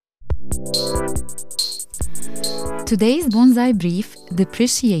Today's Bonsai Brief,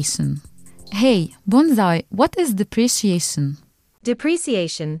 Depreciation. Hey, Bonsai, what is depreciation?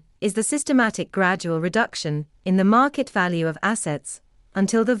 Depreciation is the systematic gradual reduction in the market value of assets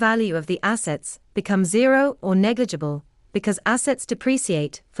until the value of the assets becomes zero or negligible, because assets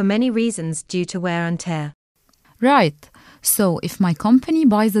depreciate for many reasons due to wear and tear. Right. So, if my company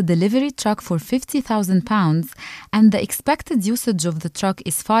buys a delivery truck for £50,000 and the expected usage of the truck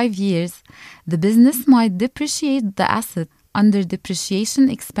is 5 years, the business might depreciate the asset under depreciation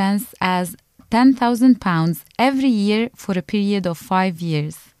expense as £10,000 every year for a period of 5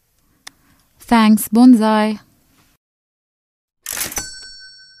 years. Thanks, Bonsai.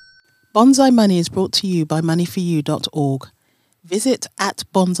 Bonsai Money is brought to you by moneyforyou.org. Visit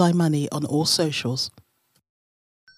 @BonsaiMoney on all socials.